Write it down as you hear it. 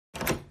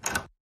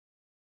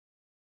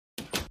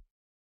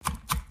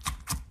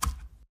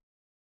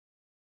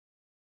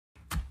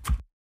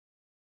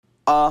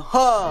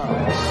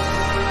Aha!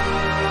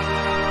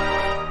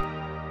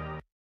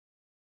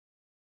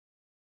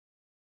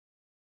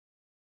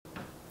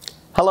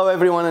 Hello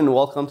everyone and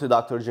welcome to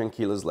Dr.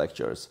 Jankila's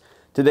lectures.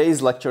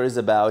 Today's lecture is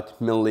about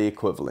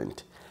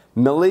milliequivalent.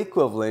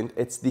 Milliequivalent,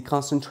 it's the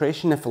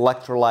concentration of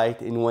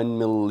electrolyte in 1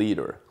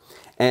 milliliter.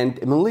 And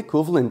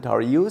milliequivalent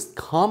are used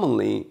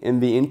commonly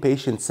in the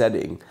inpatient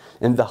setting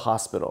in the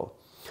hospital.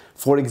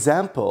 For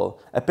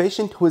example, a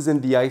patient who is in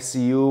the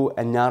ICU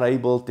and not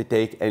able to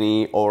take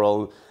any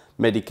oral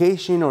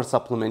medication or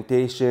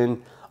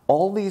supplementation,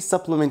 all these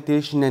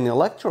supplementation and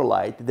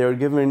electrolyte, they're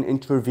given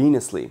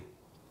intravenously.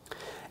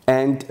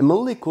 And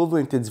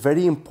milliequivalent is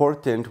very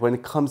important when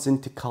it comes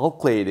into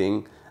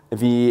calculating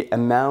the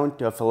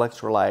amount of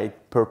electrolyte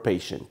per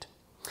patient.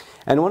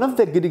 And one of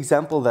the good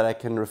examples that I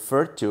can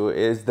refer to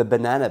is the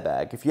banana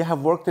bag. If you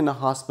have worked in a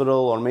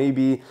hospital or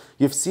maybe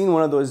you've seen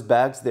one of those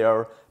bags, they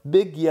are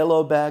big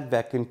yellow bag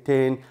that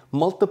contain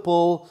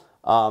multiple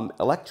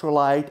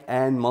electrolyte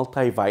and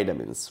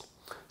multivitamins.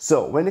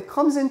 So when it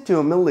comes into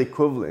a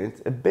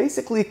milliequivalent, it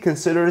basically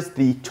considers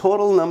the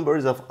total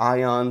numbers of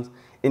ions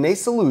in a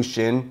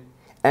solution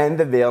and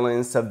the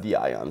valence of the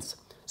ions.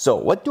 So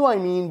what do I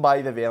mean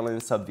by the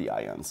valence of the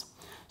ions?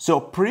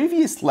 So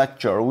previous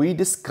lecture we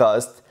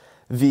discussed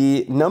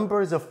the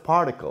numbers of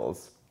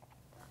particles.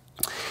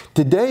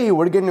 Today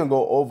we're going to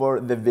go over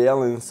the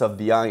valence of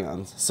the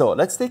ions. So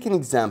let's take an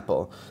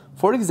example.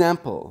 For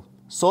example,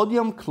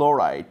 sodium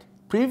chloride.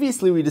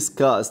 Previously we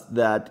discussed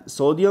that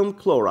sodium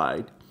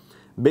chloride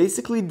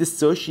basically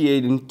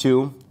dissociate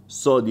into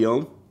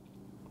sodium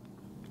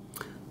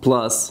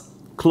plus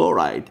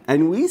chloride,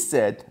 and we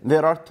said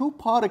there are two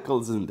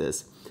particles in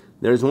this.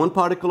 There's one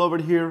particle over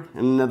here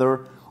and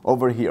another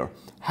over here.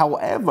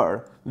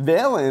 However,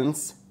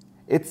 valence,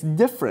 it's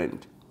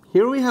different.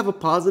 Here we have a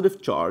positive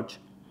charge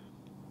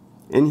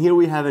and here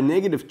we have a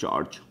negative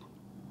charge.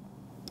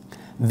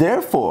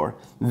 Therefore,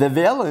 the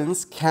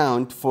valence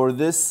count for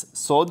this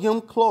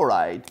sodium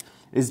chloride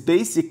is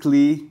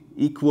basically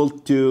equal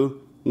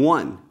to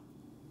 1.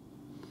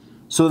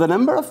 So the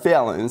number of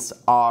valence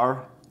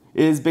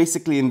is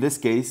basically in this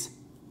case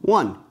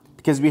 1,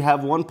 because we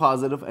have one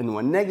positive and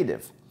one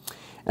negative.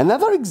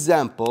 Another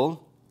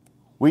example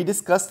we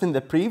discussed in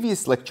the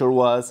previous lecture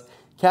was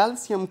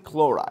calcium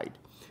chloride.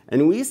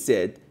 And we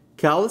said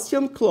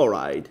calcium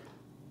chloride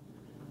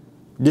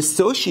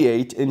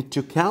dissociate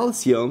into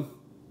calcium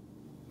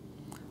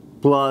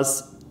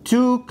plus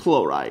 2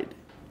 chloride.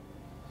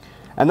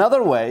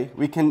 Another way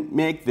we can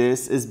make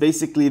this is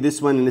basically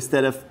this one,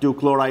 instead of 2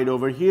 chloride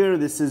over here,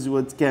 this is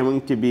what's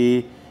going to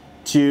be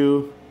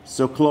 2,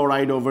 so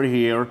chloride over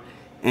here,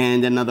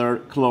 and another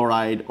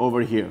chloride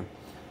over here.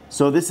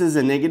 So this is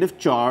a negative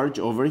charge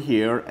over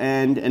here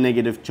and a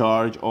negative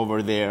charge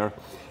over there.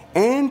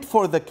 And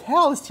for the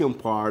calcium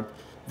part,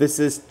 this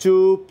is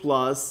 2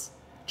 plus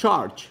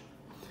charge.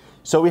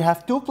 So we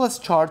have 2 plus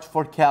charge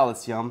for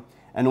calcium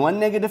and 1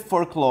 negative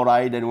for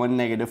chloride and 1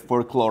 negative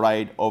for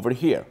chloride over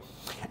here.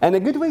 And a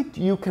good way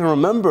you can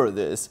remember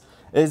this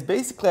is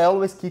basically I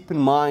always keep in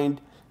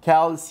mind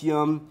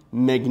calcium,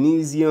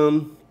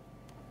 magnesium.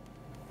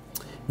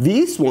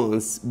 These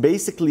ones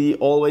basically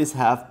always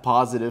have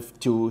positive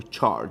 2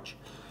 charge.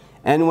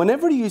 And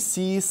whenever you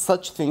see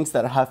such things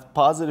that have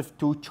positive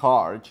 2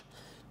 charge,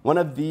 one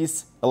of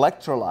these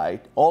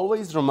electrolyte,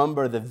 always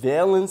remember the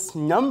valence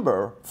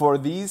number for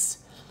these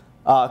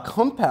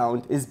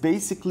compound is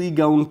basically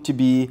going to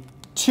be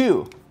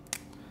 2.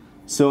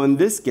 So in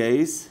this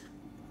case,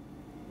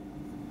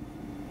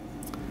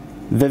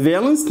 the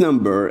valence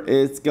number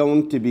is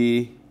going to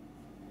be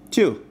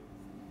 2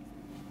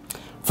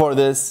 for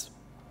this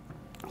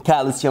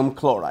calcium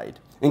chloride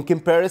in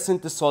comparison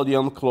to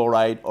sodium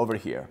chloride over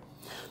here.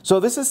 So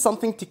this is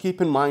something to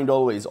keep in mind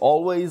always.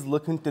 Always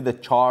look into the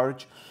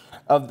charge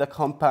of the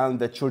compound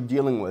that you're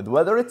dealing with,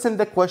 whether it's in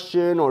the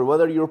question or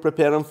whether you're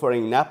preparing for a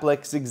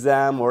Naplex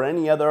exam or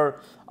any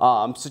other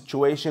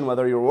situation,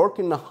 whether you're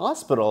working in a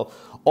hospital.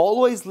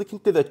 Always look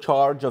into the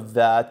charge of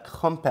that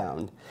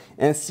compound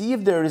and see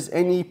if there is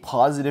any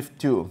positive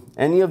 2.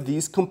 Any of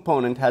these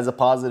component has a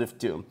positive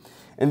 2.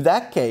 In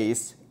that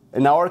case,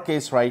 in our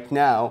case right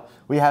now,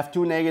 we have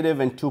 2 negative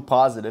and 2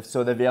 positive,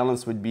 so the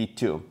valence would be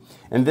 2.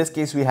 In this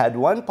case, we had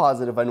 1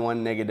 positive and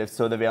 1 negative,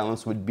 so the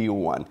valence would be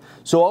 1.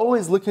 So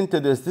always look into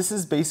this. This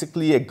is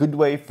basically a good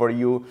way for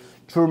you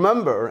to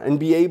remember and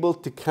be able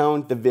to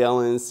count the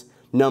valence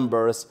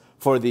numbers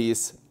for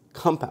these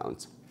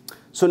compounds.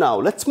 So now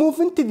let's move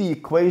into the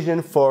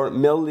equation for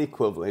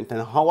milliequivalent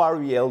and how are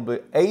we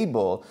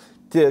able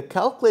to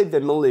calculate the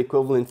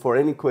milliequivalent for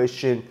any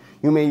question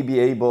you may be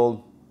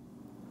able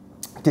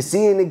to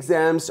see in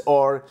exams,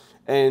 or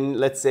in,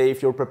 let's say,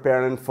 if you're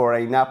preparing for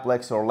a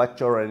Naplex or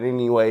lecture, or in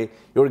any way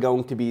you're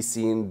going to be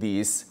seeing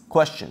these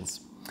questions.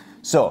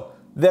 So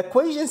the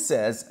equation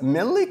says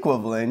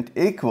milliequivalent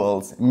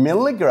equals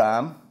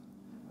milligram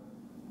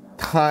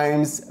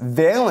times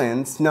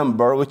valence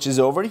number, which is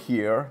over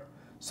here.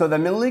 So the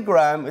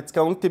milligram, it's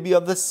going to be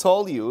of the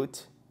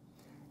solute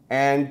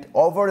and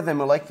over the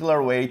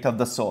molecular weight of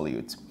the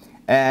solute.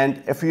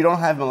 And if you don't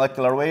have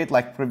molecular weight,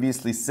 like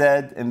previously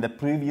said in the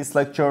previous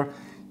lecture,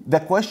 the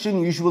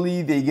question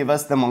usually they give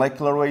us the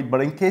molecular weight, but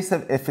in case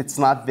of if it's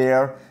not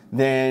there,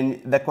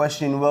 then the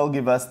question will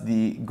give us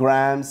the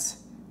grams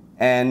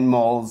and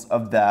moles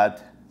of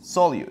that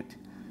solute.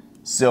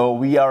 So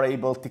we are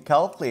able to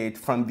calculate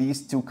from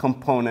these two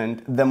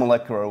components the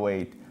molecular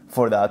weight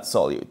for that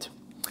solute.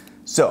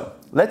 So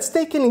let's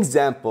take an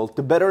example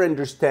to better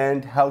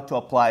understand how to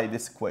apply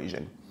this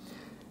equation.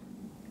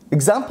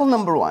 Example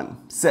number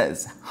 1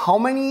 says how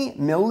many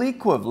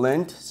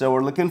milliequivalent, so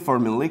we're looking for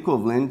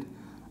milliequivalent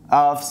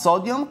of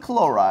sodium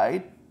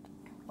chloride.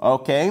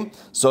 Okay,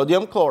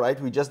 sodium chloride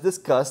we just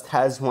discussed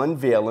has one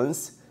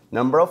valence,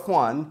 number of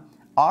 1,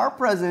 are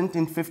present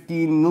in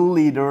 15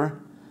 milliliter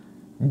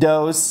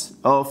dose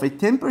of a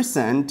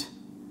 10%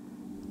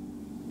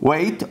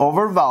 weight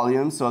over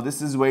volume. So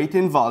this is weight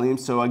in volume,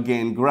 so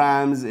again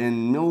grams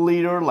in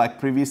milliliter like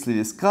previously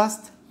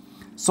discussed.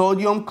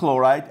 Sodium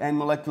chloride and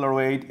molecular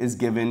weight is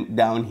given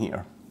down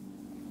here.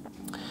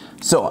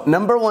 So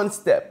number 1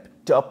 step,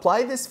 to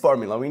apply this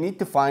formula we need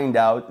to find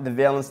out the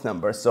valence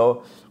number.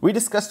 So we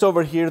discussed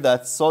over here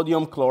that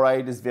sodium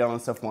chloride is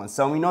valence of 1.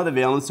 So we know the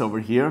valence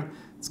over here,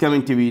 it's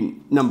coming to be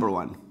number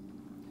 1.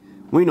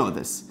 We know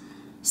this.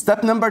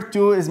 Step number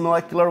 2 is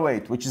molecular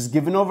weight, which is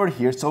given over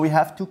here. So we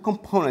have 2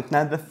 components.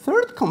 Now the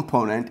third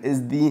component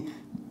is the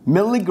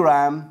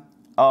milligram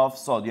of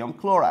sodium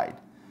chloride.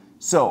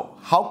 So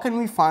how can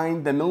we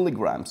find the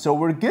milligram? So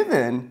we're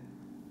given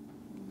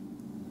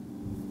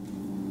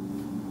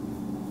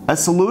a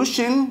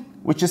solution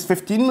which is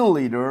 15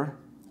 milliliter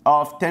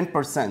of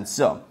 10%.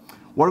 So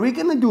what we're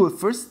gonna do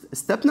first,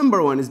 step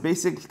number 1 is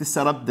basically to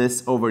set up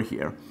this over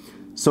here.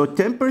 So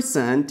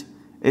 10%,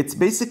 it's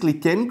basically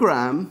 10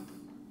 gram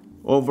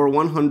over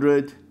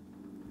 100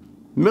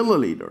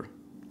 milliliter,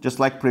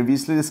 just like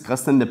previously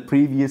discussed in the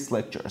previous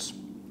lectures.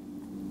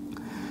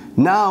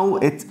 Now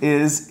it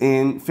is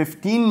in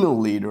 15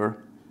 milliliter,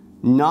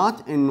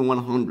 not in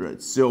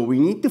 100. So we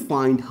need to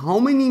find how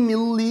many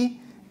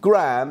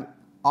milligram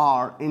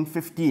are in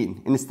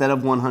 15 instead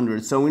of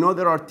 100. So we know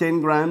there are 10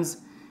 grams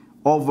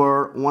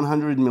over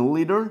 100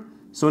 milliliter.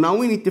 So now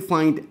we need to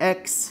find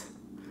X,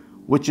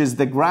 which is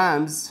the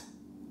grams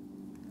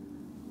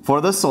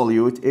for the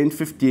solute in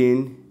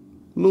 15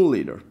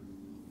 milliliter.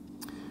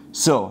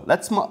 So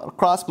let's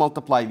cross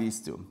multiply these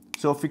two.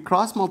 So if we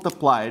cross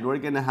multiply it, we're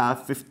going to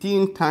have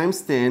 15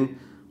 times 10,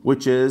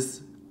 which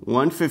is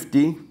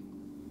 150.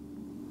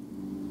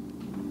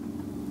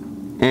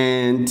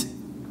 And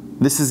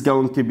this is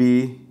going to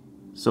be,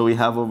 so we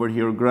have over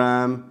here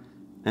gram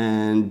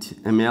and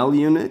ml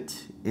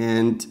unit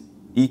and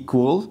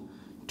equal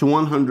to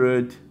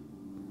 100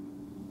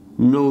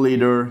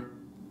 milliliter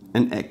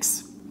and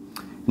X.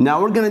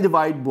 Now we're going to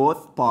divide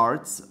both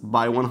parts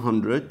by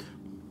 100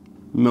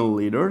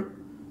 milliliter.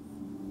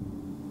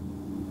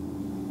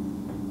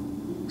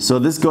 So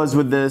this goes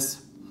with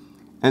this,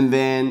 and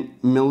then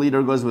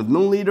milliliter goes with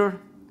milliliter.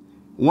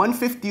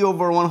 150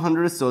 over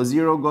 100, so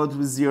 0 goes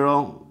with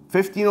 0.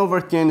 15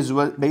 over 10 is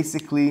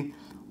basically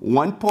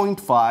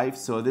 1.5,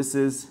 so this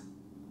is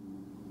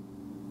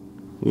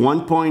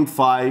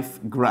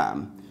 1.5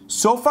 gram.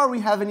 So far we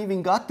haven't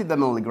even got to the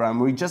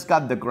milligram, we just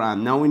got the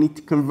gram. Now we need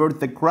to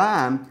convert the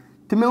gram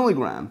to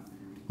milligram.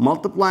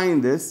 Multiplying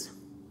this,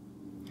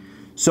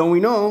 so we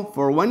know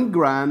for 1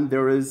 gram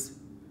there is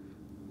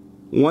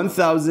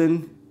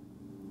 1,000.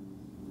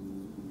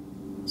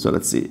 So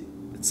let's see,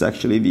 it's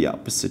actually the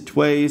opposite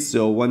way.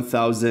 So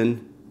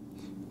 1,000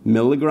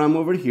 milligram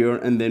over here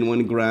and then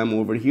 1 gram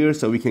over here.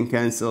 So we can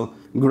cancel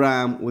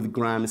gram with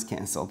gram is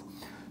canceled.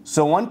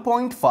 So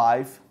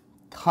 1.5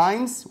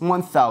 times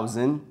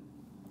 1,000.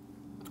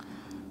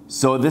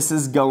 So this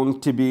is going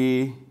to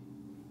be,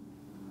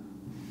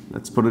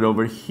 let's put it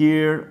over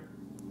here,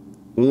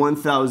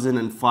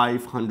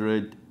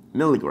 1,500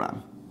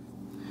 milligram.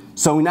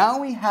 So now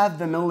we have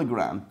the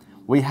milligram.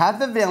 We have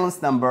the valence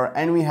number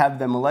and we have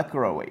the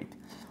molecular weight.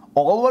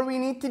 All what we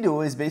need to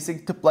do is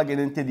basically to plug it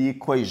into the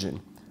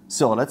equation.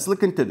 So let's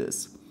look into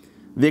this.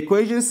 The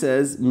equation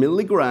says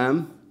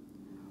milligram,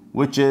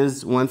 which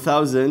is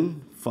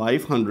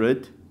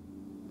 1,500,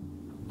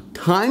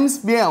 times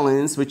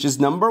valence, which is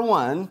number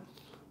 1,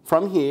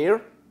 from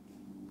here,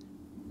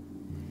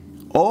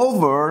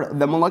 over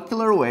the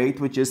molecular weight,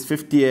 which is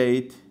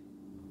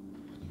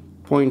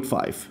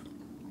 58.5.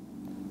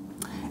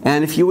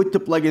 And if you were to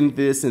plug in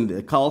this in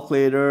the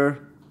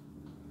calculator,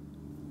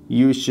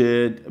 you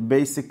should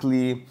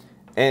basically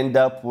end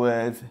up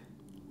with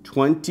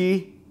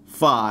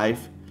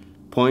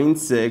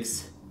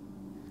 25.6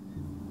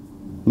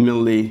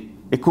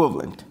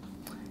 milliequivalent.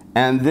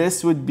 And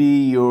this would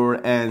be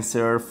your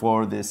answer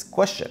for this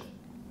question.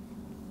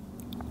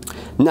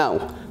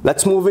 Now,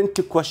 let's move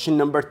into question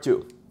number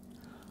 2.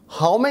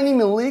 How many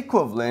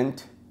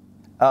milliequivalent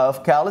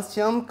of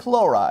calcium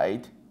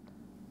chloride,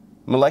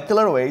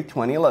 molecular weight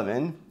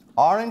 2011,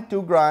 are in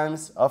 2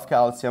 grams of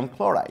calcium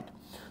chloride?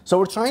 So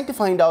we're trying to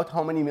find out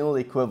how many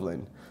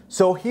milliequivalent.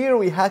 So here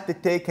we had to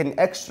take an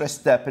extra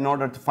step in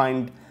order to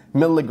find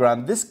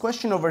milligram. This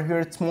question over here,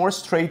 it's more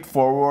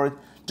straightforward.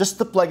 just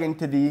to plug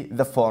into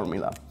the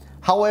formula.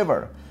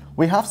 However,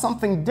 we have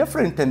something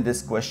different in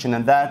this question,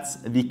 and that's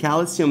the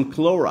calcium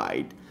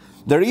chloride.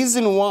 The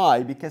reason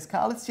why, because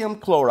calcium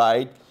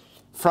chloride,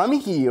 from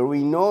here,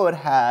 we know it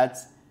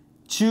has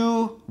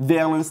 2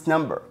 valence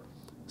number.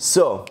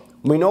 So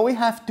we know we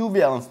have 2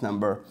 valence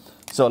number.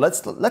 So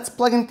let's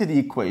plug into the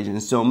equation.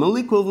 So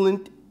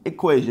Milliequivalent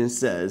equation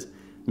says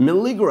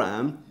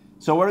milligram.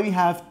 So where we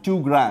have 2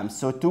 grams.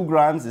 So 2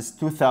 grams is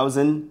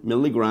 2,000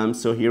 milligrams.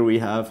 So here we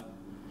have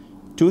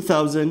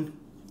 2,000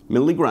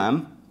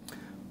 milligram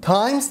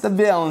times the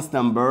valence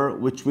number,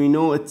 which we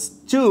know it's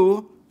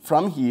 2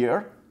 from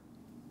here,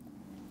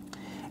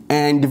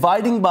 and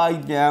dividing by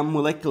the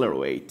molecular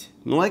weight.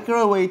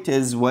 Molecular weight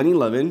is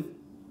 111.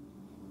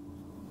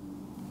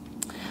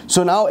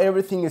 So now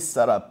everything is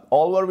set up.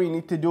 All what we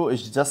need to do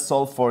is just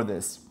solve for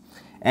this.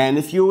 And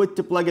if you were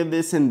to plug in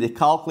this in the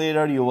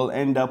calculator, you will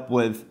end up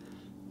with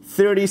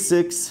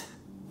 36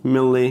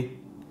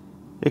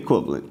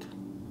 milliequivalent.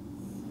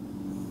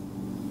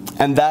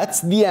 And that's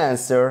the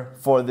answer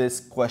for this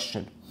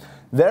question.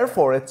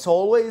 Therefore, it's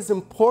always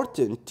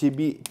important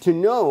to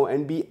know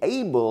and be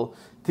able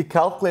to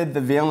calculate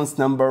the valence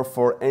number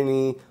for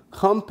any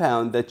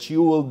compound that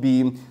you will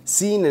be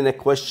seeing in a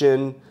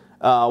question,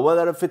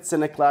 whether if it's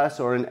in a class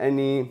or in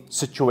any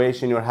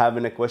situation you're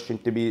having a question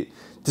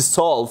to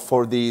solve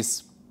for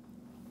these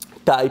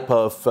type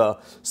of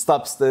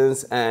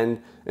substance,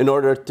 and in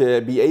order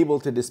to be able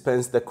to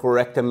dispense the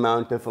correct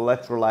amount of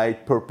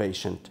electrolyte per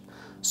patient.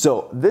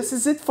 So this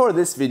is it for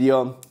this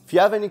video. If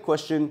you have any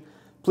question,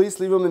 please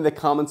leave them in the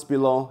comments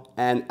below.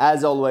 And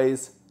as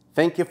always,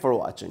 thank you for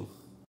watching.